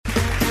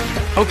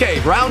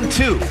Okay, round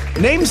 2.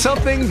 Name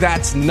something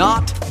that's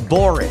not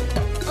boring.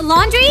 A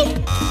laundry?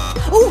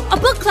 Ooh, a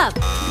book club.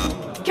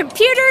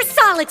 Computer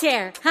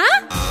solitaire,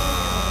 huh?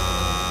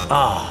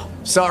 Ah,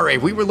 sorry,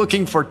 we were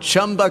looking for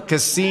Chumba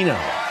Casino.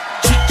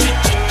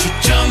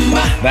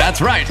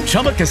 That's right,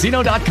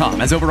 ChumbaCasino.com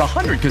has over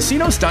 100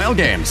 casino-style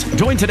games.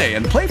 Join today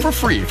and play for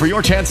free for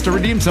your chance to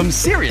redeem some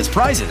serious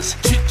prizes.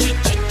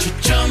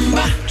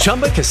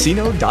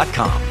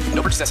 ChumbaCasino.com.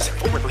 No purchase necessary.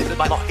 Void where prohibited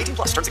by law. 18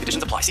 plus terms and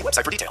conditions apply. See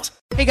website for details.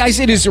 Hey guys,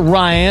 it is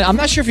Ryan. I'm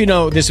not sure if you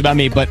know this about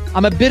me, but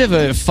I'm a bit of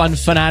a fun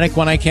fanatic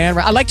when I can.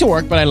 I like to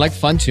work, but I like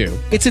fun too.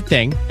 It's a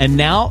thing. And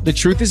now the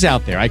truth is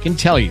out there. I can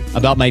tell you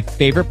about my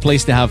favorite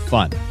place to have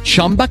fun.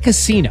 Chumba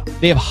Casino.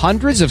 They have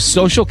hundreds of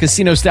social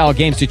casino style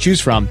games to choose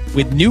from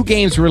with new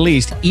games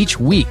released each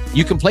week.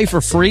 You can play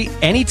for free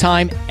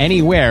anytime,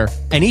 anywhere.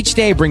 And each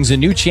day brings a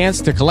new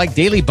chance to collect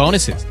daily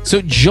bonuses. So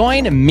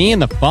join me in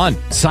the fun.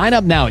 Sign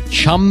up now at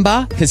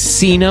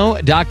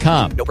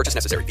ChumbaCasino.com. No purchase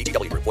necessary.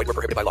 VGW Group. Void where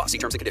prohibited by law. See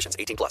terms and conditions.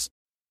 18 plus.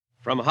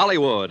 From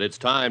Hollywood, it's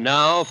time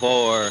now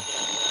for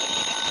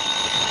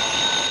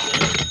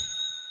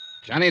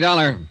Johnny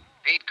Dollar.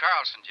 Pete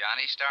Carlson,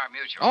 Johnny, Star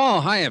Mutual. Oh,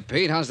 hiya,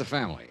 Pete. How's the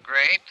family?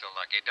 Great. The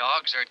lucky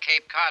dogs are at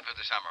Cape Cod for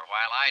the summer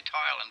while I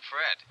toil and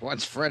fret.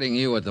 What's fretting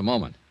you at the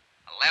moment?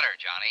 A letter,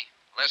 Johnny.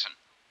 Listen.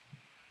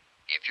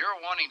 If you're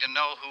wanting to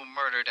know who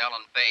murdered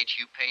Ellen Bates,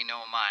 you pay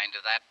no mind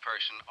to that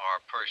person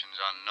or persons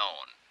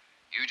unknown.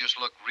 You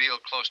just look real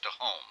close to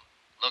home.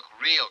 Look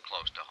real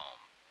close to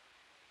home.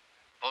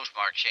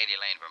 Postmark Shady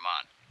Lane,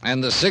 Vermont.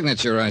 And the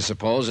signature, I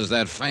suppose, is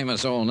that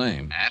famous old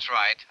name. That's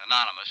right.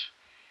 Anonymous.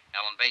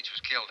 Ellen Bates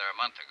was killed there a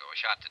month ago,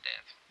 shot to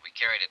death. We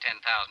carried a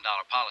 $10,000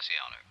 policy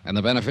on her. And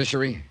the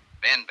beneficiary?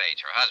 Ben Bates,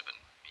 her husband.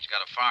 He's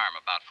got a farm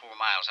about 4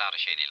 miles out of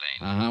Shady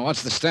Lane.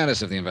 What's the status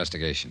of the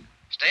investigation?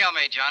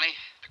 Stalemate, Johnny.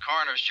 The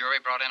coroner's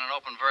jury brought in an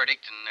open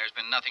verdict, and there's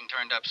been nothing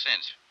turned up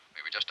since. We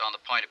were just on the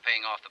point of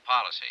paying off the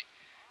policy.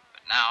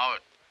 But now,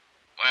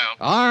 well...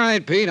 All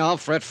right, Pete, I'll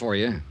fret for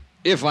you.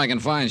 If I can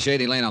find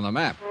Shady Lane on the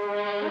map.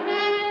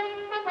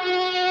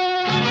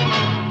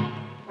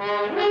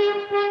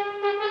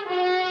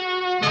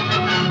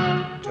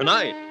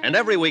 Tonight and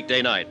every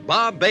weekday night,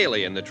 Bob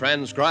Bailey in the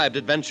transcribed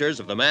adventures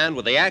of the man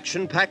with the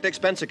action-packed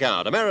expense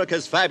account,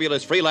 America's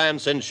fabulous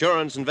freelance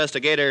insurance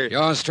investigator.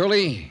 Yours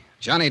truly,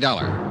 Johnny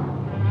Dollar.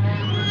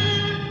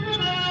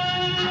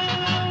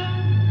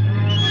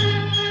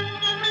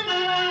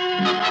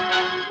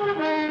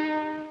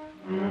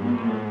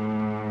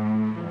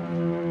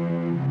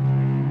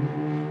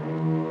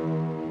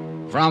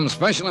 From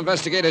Special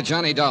Investigator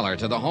Johnny Dollar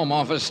to the Home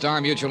Office, Star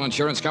Mutual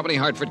Insurance Company,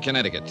 Hartford,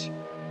 Connecticut.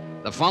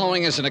 The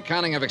following is an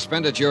accounting of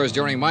expenditures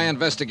during my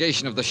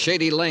investigation of the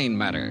Shady Lane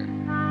matter.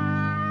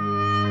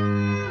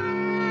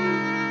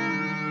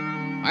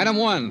 Item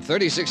 1,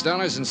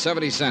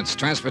 $36.70.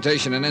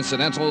 Transportation and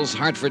incidentals,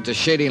 Hartford to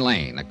Shady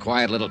Lane, a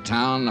quiet little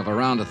town of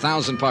around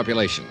 1,000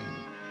 population.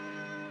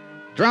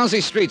 Drowsy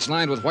streets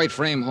lined with white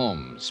frame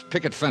homes,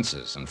 picket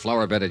fences, and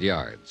flower-bedded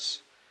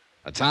yards.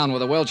 A town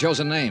with a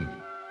well-chosen name,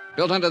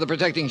 built under the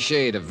protecting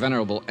shade of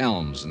venerable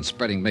elms and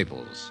spreading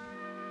maples.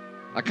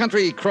 A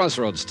country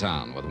crossroads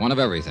town with one of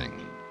everything.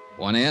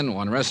 One inn,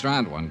 one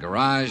restaurant, one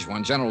garage,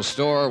 one general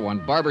store,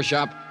 one barber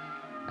shop,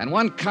 and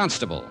one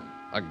constable,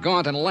 a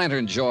gaunt and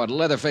lantern-jawed,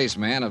 leather-faced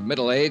man of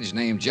middle age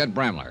named Jed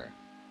Bramler.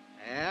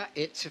 Yeah,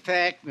 it's a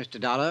fact, Mr.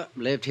 Dollar.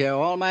 Lived here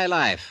all my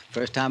life.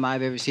 First time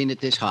I've ever seen it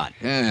this hot.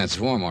 Yeah, it's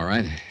warm, all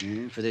right.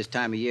 For this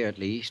time of year, at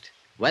least.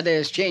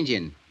 Weather's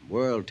changing.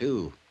 World,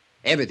 too.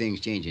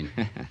 Everything's changing.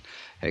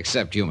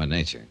 Except human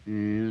nature.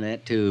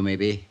 That, too,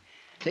 maybe.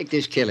 Take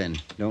this killing.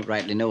 Don't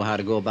rightly know how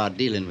to go about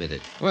dealing with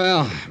it.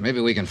 Well,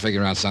 maybe we can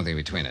figure out something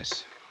between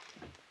us.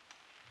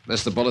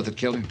 This the bullet that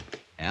killed him?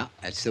 Yeah,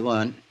 that's the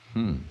one.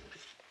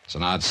 It's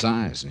an odd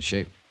size and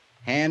shape.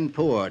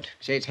 Hand-poured.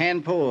 Say it's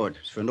hand-poured.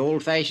 It's for an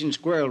old-fashioned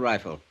squirrel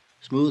rifle.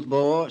 Smooth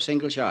bore,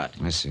 single shot.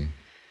 I see.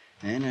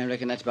 And I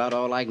reckon that's about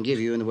all I can give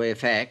you in the way of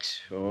facts,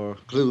 or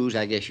clues,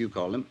 I guess you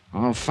call them.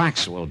 Oh,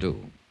 facts will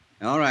do.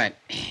 All right.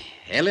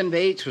 Ellen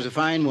Bates was a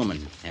fine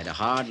woman, had a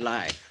hard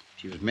life.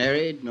 She was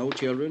married, no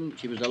children.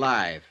 She was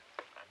alive.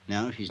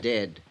 Now she's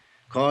dead.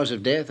 Cause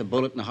of death, a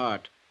bullet in the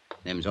heart.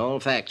 Them's all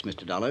facts,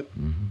 Mr. Dollar.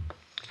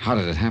 How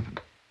did it happen?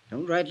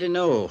 Don't rightly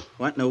know.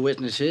 Want no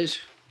witnesses.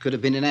 Could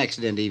have been an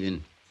accident,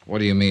 even. What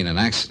do you mean, an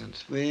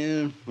accident?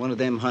 Well, one of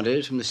them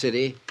hunters from the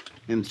city.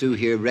 Them through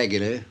here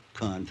regular.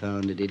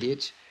 Confounded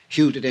idiots.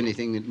 Shoot at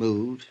anything that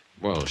moved.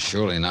 Well,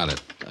 surely not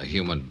at a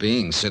human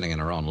being sitting in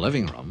her own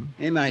living room.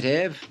 They might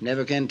have.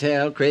 Never can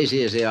tell,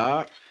 crazy as they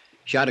are.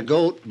 Shot a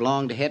goat,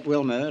 belonged to Het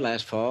Wilmer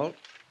last fall.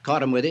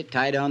 Caught 'em with it,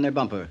 tied on their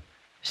bumper.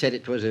 Said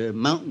it was a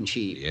mountain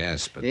sheep.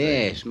 Yes, but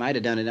Yes, might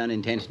have done it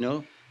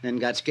unintentional. Then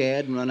got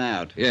scared and run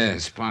out.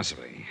 Yes,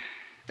 possibly.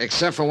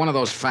 Except for one of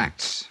those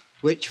facts.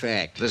 Which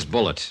fact? This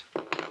bullet.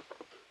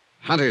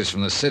 Hunters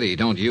from the city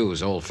don't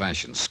use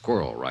old-fashioned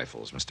squirrel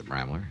rifles, Mr.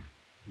 Bramler.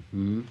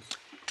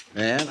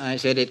 Well, I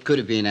said it could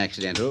have been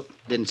accidental.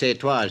 Didn't say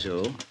it was,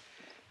 though.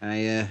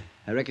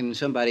 I reckon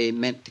somebody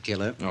meant to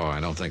kill her. Oh,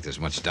 I don't think there's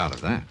much doubt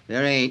of that.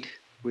 There ain't.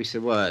 Wish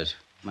there was.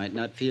 Might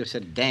not feel so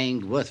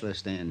danged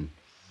worthless then.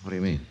 What do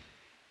you mean?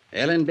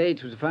 Ellen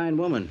Bates was a fine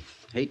woman.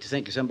 Hate to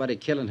think of somebody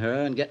killing her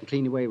and getting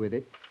clean away with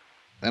it.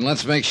 Then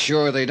let's make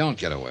sure they don't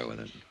get away with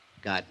it.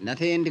 Got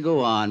nothing to go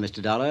on,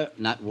 Mr. Dollar.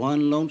 Not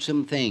one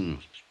lonesome thing.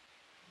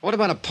 What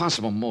about a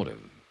possible motive?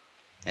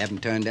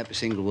 Haven't turned up a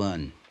single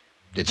one.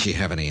 Did she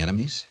have any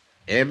enemies?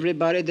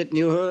 Everybody that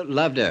knew her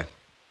loved her.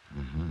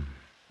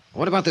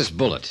 What about this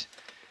bullet?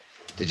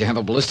 Did you have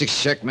a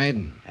ballistics check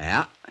made?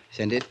 Yeah,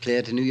 sent it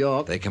clear to New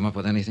York. They come up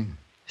with anything?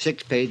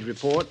 6-page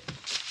report.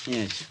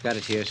 Yes, got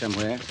it here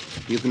somewhere.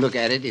 You can look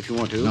at it if you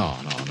want to.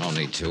 No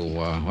need to.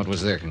 What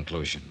was their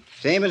conclusion?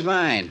 Same as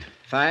mine.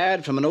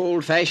 Fired from an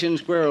old-fashioned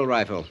squirrel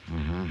rifle.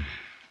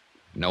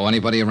 Know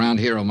anybody around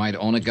here who might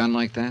own a gun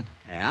like that?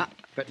 Yeah,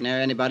 but near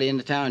anybody in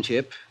the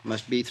township.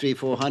 Must be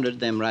 300-400 of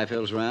them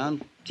rifles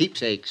around.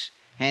 Keepsakes,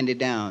 handed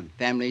down,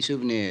 family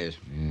souvenirs.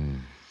 Yeah.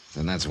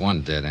 Then that's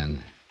one dead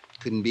end.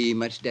 Couldn't be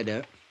much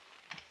deader.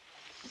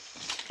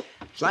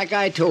 It's like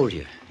I told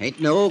you. Ain't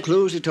no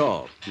clues at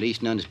all. At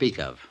least none to speak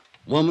of.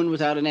 Woman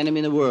without an enemy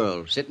in the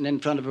world, sitting in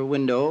front of her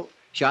window,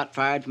 shot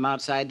fired from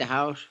outside the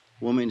house,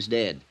 woman's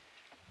dead.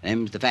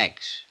 Them's the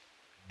facts.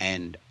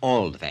 And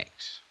all the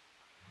facts.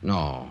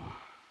 No,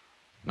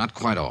 not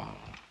quite all.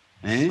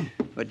 Eh?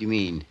 What do you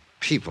mean?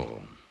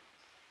 People.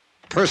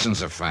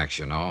 Persons are facts,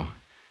 you know.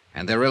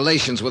 And their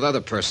relations with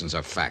other persons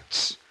are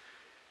facts.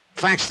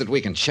 Facts that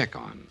we can check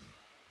on.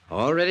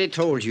 Already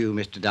told you,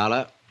 Mr.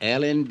 Dollar.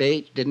 Ellen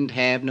Bates didn't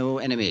have no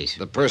enemies.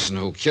 The person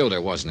who killed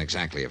her wasn't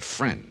exactly a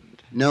friend.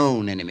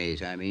 Known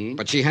enemies, I mean.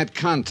 But she had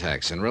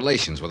contacts and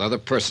relations with other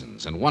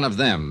persons, and one of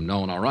them,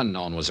 known or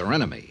unknown, was her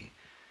enemy.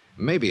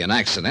 Maybe an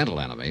accidental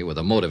enemy with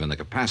a motive and the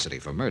capacity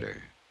for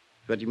murder.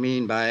 What do you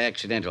mean by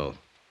accidental?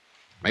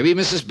 Maybe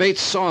Mrs.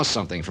 Bates saw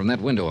something from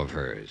that window of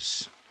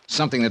hers.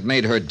 Something that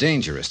made her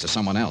dangerous to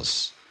someone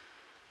else.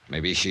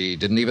 Maybe she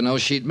didn't even know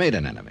she'd made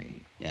an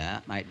enemy.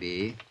 Yeah, might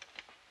be.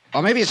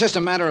 Or maybe it's just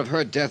a matter of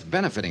her death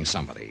benefiting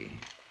somebody.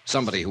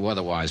 Somebody who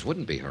otherwise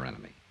wouldn't be her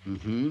enemy.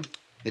 Mm-hmm.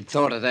 It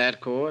thought of that,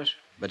 of course,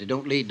 but it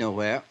don't lead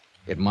nowhere.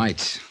 It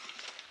might.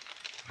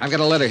 I've got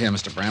a letter here,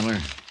 Mr. Bramler.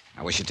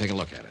 I wish you'd take a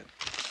look at it.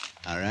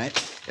 All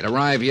right. It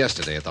arrived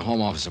yesterday at the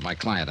home office of my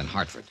client in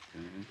Hartford.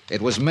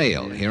 It was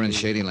mailed here in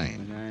Shady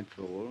Lane.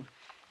 Nightfall.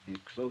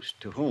 Close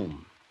to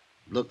home.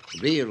 Look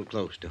real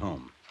close to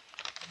home.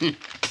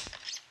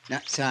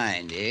 Not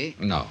signed, eh?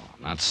 No,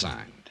 not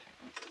signed.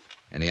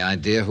 Any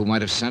idea who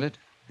might have sent it?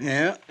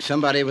 Yeah,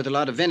 somebody with a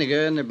lot of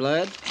vinegar in their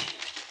blood.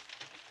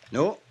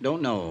 No,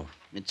 don't know.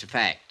 It's a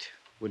fact.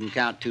 Wouldn't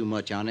count too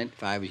much on it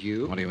if I was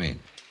you. What do you mean?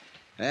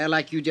 Well,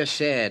 like you just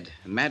said,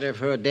 a matter of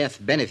her death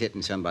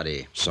benefiting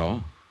somebody.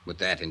 So? With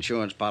that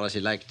insurance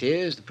policy like it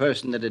is, the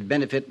person that'd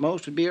benefit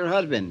most would be her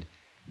husband,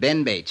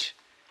 Ben Bates.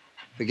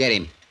 Forget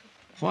him.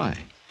 Why?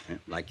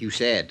 Like you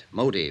said,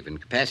 motive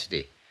and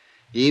capacity.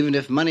 Even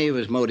if money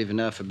was motive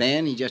enough for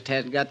Ben, he just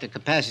hasn't got the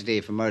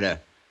capacity for murder.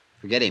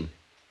 Forget him.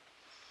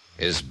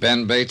 Is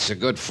Ben Bates a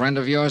good friend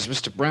of yours,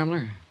 Mr.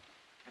 Bramler?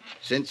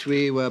 Since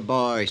we were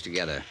boys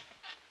together.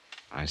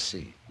 I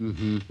see.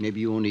 Mm-hmm.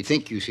 Maybe you only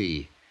think you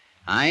see.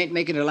 I ain't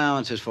making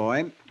allowances for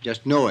him.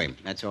 Just know him,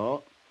 that's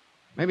all.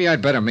 Maybe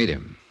I'd better meet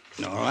him.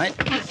 All right.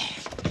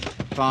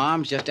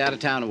 Farm's just out of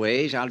town a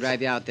ways. I'll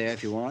drive you out there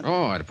if you want.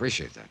 Oh, I'd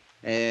appreciate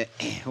that.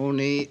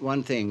 Only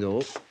one thing,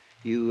 though.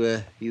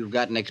 You've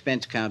got an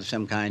expense account of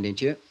some kind,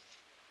 ain't you?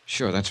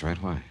 Sure, that's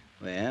right. Why?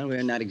 Well,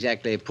 we're not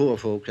exactly poor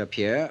folks up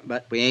here,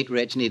 but we ain't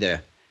rich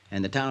neither.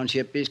 And the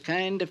township is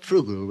kind of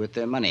frugal with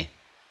their money.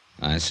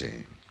 I see.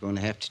 Going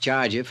to have to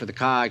charge you for the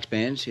car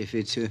expense if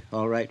it's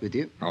all right with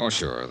you. Oh,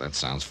 sure. That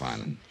sounds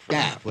fine.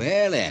 Yeah,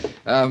 well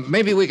then.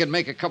 Maybe we could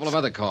make a couple of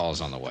other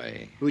calls on the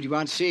way. Who'd you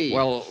want to see?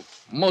 Well,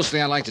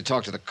 mostly I'd like to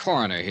talk to the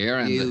coroner here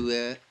and...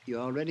 You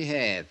already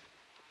have.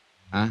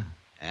 Huh?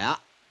 Yeah,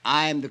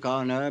 I'm the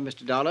coroner,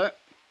 Mr. Dollar.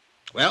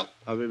 Well,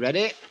 are we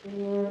ready?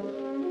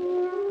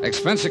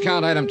 Expense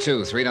account item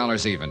 2,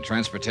 $3 even.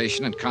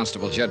 Transportation in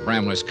Constable Jed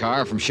Bramler's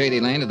car from Shady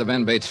Lane to the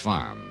Ben Bates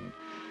farm.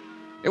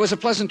 It was a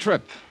pleasant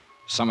trip.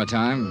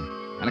 Summertime,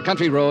 and a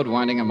country road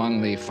winding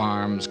among the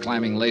farms,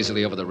 climbing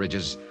lazily over the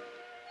ridges.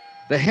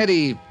 The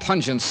heady,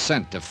 pungent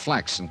scent of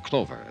flax and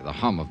clover, the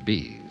hum of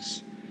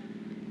bees.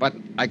 But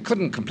I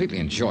couldn't completely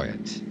enjoy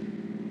it.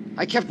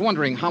 I kept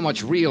wondering how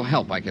much real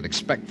help I could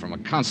expect from a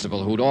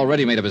constable who'd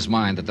already made up his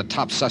mind that the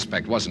top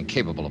suspect wasn't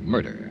capable of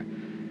murder.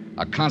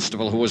 A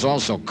constable who was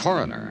also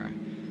coroner,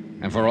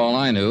 and for all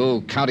I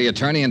knew, county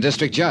attorney and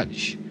district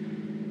judge.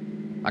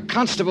 A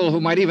constable who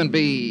might even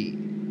be,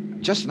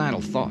 just an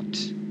idle thought,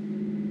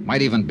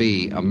 might even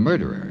be a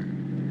murderer.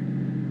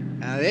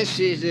 Now, this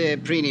is the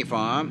Preeny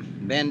farm.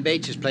 Ben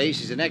Bates's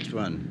place is the next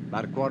one,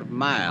 about a quarter of a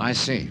mile. I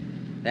see.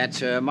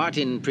 That's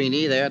Martin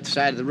Preeny there at the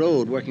side of the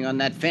road working on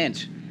that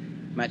fence.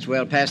 Might as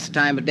well pass the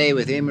time of day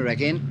with him, I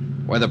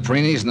reckon. Were the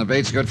Preenys and the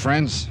Bates good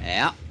friends?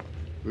 Yeah,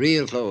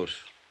 real close.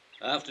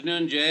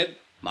 Afternoon, Jed.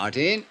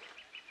 Martin?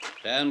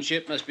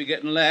 Township must be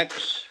getting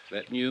lax,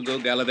 letting you go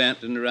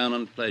gallivanting around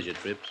on pleasure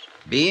trips.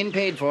 Being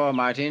paid for,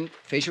 Martin.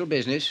 Official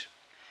business.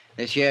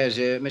 This here's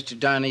Mr.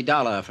 Darnley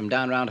Dollar from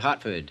down around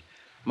Hartford.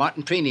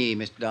 Martin Preeny,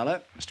 Mr.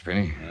 Dollar. Mr.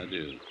 Preeny. I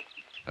do.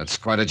 That's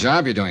quite a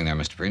job you're doing there,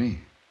 Mr. Preeny.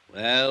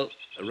 Well,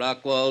 a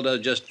rock wall does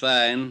just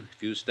fine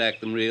if you stack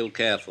them real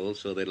careful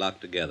so they lock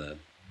together.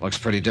 Looks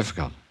pretty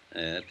difficult.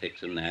 It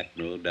takes a knack,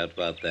 no doubt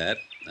about that,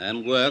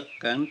 and work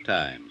and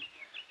time.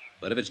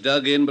 But if it's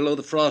dug in below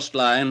the frost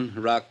line,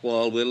 a rock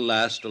wall will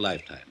last a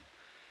lifetime.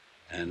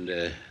 And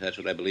that's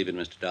what I believe in,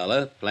 Mr.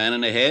 Dollar.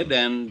 Planning ahead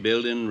and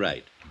building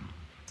right.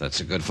 That's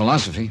a good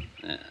philosophy.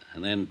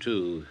 And then,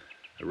 too,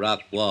 a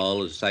rock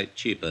wall is a sight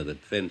cheaper than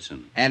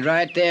fencing. And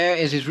right there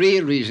is his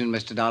real reason,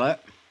 Mr. Dollar.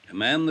 A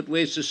man that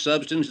wastes his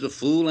substance is a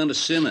fool and a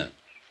sinner.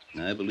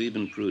 I believe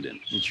in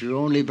prudence. It's your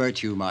only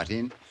virtue,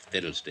 Martin.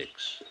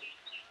 Fiddlesticks.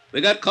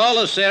 We got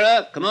callers,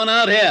 Sarah. Come on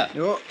out here.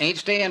 No, ain't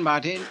staying,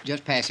 Martin.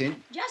 Just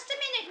passing. Just a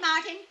minute,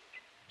 Martin.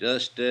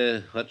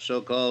 Just what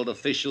so-called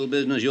official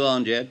business you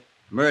on, Jed?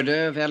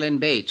 Murder of Ellen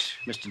Bates.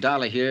 Mr.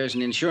 Dollar here is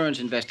an insurance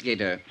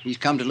investigator. He's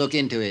come to look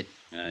into it.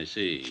 I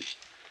see.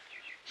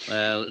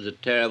 Well, it's a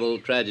terrible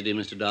tragedy,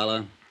 Mr.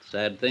 Dollar.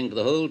 Sad thing for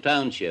the whole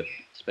township,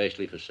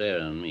 especially for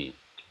Sarah and me.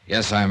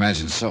 Yes, I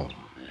imagine so.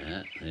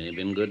 Yeah, they've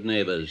been good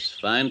neighbors.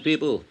 Fine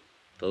people.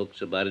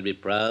 Folks about to be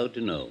proud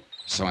to know.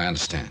 So I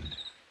understand.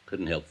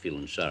 Couldn't help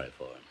feeling sorry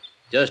for him.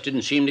 Just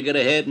didn't seem to get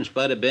ahead in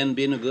spite of Ben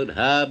being a good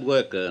hard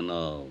worker and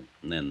all.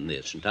 And then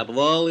this, on top of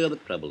all the other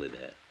trouble he'd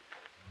had.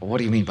 What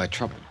do you mean by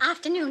trouble?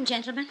 Afternoon,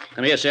 gentlemen.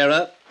 Come here,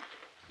 Sarah.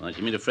 Why don't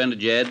you meet a friend of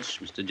Jed's,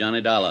 Mr.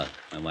 Johnny Dollar,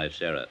 my wife,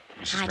 Sarah.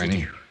 Mrs. How do Preeny.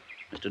 you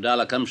Mr.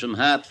 Dollar comes from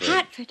Hartford.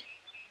 Hartford.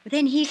 But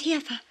then he's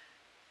here for...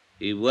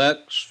 He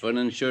works for an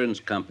insurance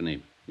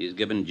company. He's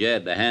given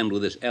Jed a hand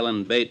with this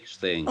Ellen Bates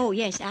thing. Oh,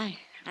 yes,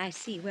 I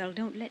see. Well,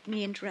 don't let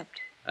me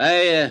interrupt.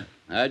 I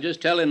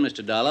just telling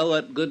Mr. Dollar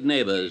what good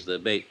neighbors the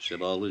Bates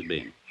have always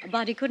been. A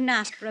body couldn't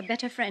ask for a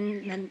better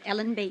friend than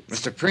Ellen Bates.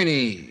 Mr.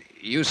 Preeny,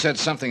 you said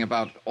something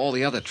about all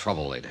the other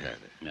trouble they'd had.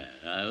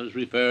 I was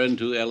referring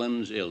to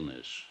Ellen's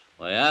illness.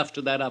 Why,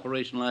 after that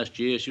operation last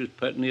year, she was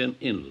pertly an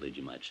invalid,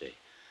 you might say.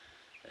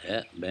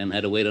 Ben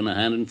had to wait on her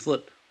hand and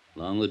foot,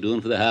 along with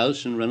doing for the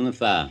house and running the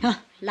farm. A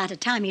lot of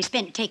time he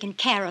spent taking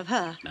care of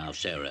her. Now,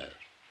 Sarah.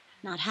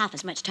 Not half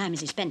as much time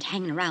as he spent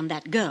hanging around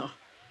that girl.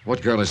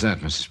 What girl is that,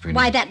 Mrs. Preeny?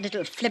 Why, that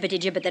little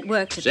flibberty-gibbet that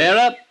works at...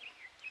 Sarah!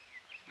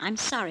 I'm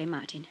sorry,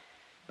 Martin,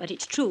 but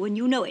it's true and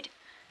you know it.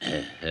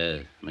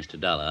 Mr.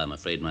 Dollar, I'm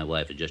afraid my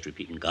wife is just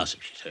repeating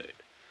gossip she's heard.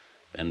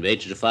 Ben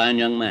Bates is a fine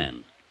young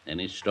man.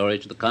 Any story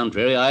to the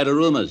contrary, idle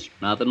rumors,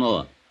 nothing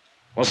more.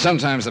 Well,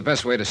 sometimes the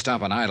best way to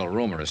stop an idle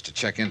rumor is to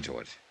check into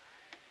it.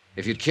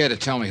 If you'd care to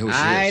tell me who she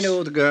is. I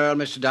know the girl,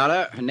 Mr.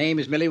 Dollar. Her name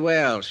is Millie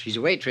Wells. She's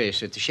a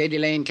waitress at the Shady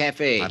Lane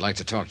Cafe. I'd like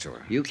to talk to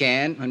her. You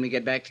can when we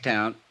get back to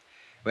town.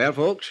 Well,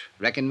 folks,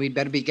 reckon we'd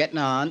better be getting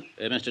on.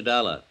 Hey, Mr.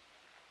 Dollar,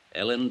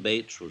 Ellen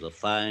Bates was a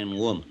fine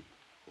woman.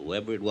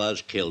 Whoever it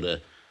was killed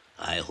her.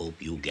 I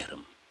hope you get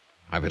him.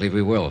 I believe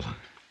we will.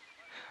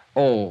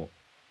 Oh,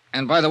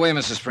 and by the way,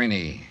 Mrs.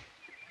 Preeny,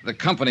 the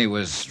company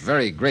was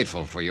very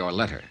grateful for your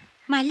letter.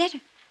 My letter?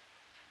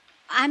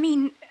 I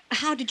mean,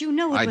 how did you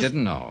know it I was...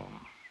 didn't know.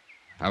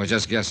 I was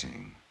just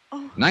guessing.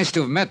 Oh. Nice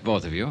to have met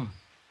both of you.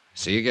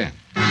 See you again.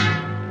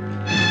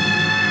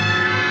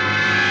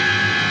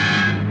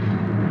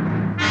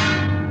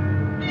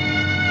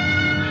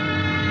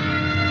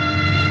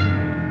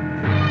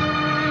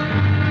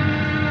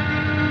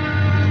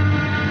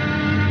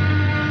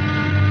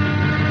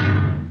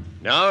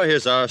 Now,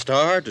 here's our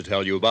star to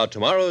tell you about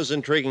tomorrow's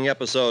intriguing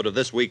episode of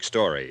this week's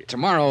story.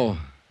 Tomorrow,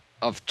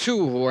 of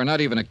two who are not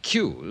even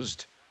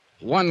accused,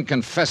 one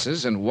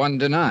confesses and one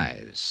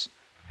denies,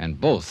 and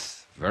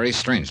both very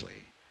strangely.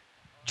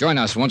 Join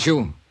us, won't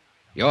you?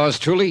 Yours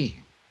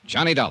truly,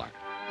 Johnny Dollar.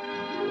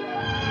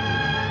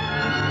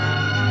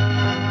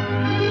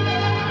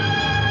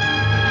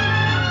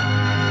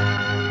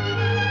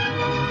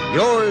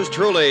 Yours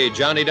truly,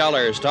 Johnny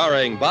Dollar,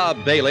 starring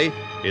Bob Bailey,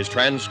 is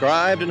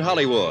transcribed in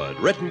Hollywood,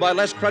 written by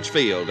Les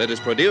Crutchfield, and is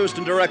produced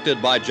and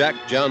directed by Jack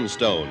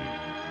Johnstone.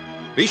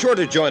 Be sure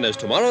to join us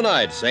tomorrow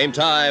night, same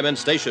time and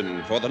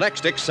station, for the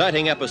next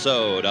exciting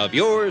episode of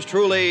Yours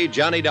truly,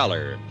 Johnny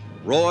Dollar.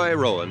 Roy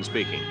Rowan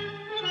speaking.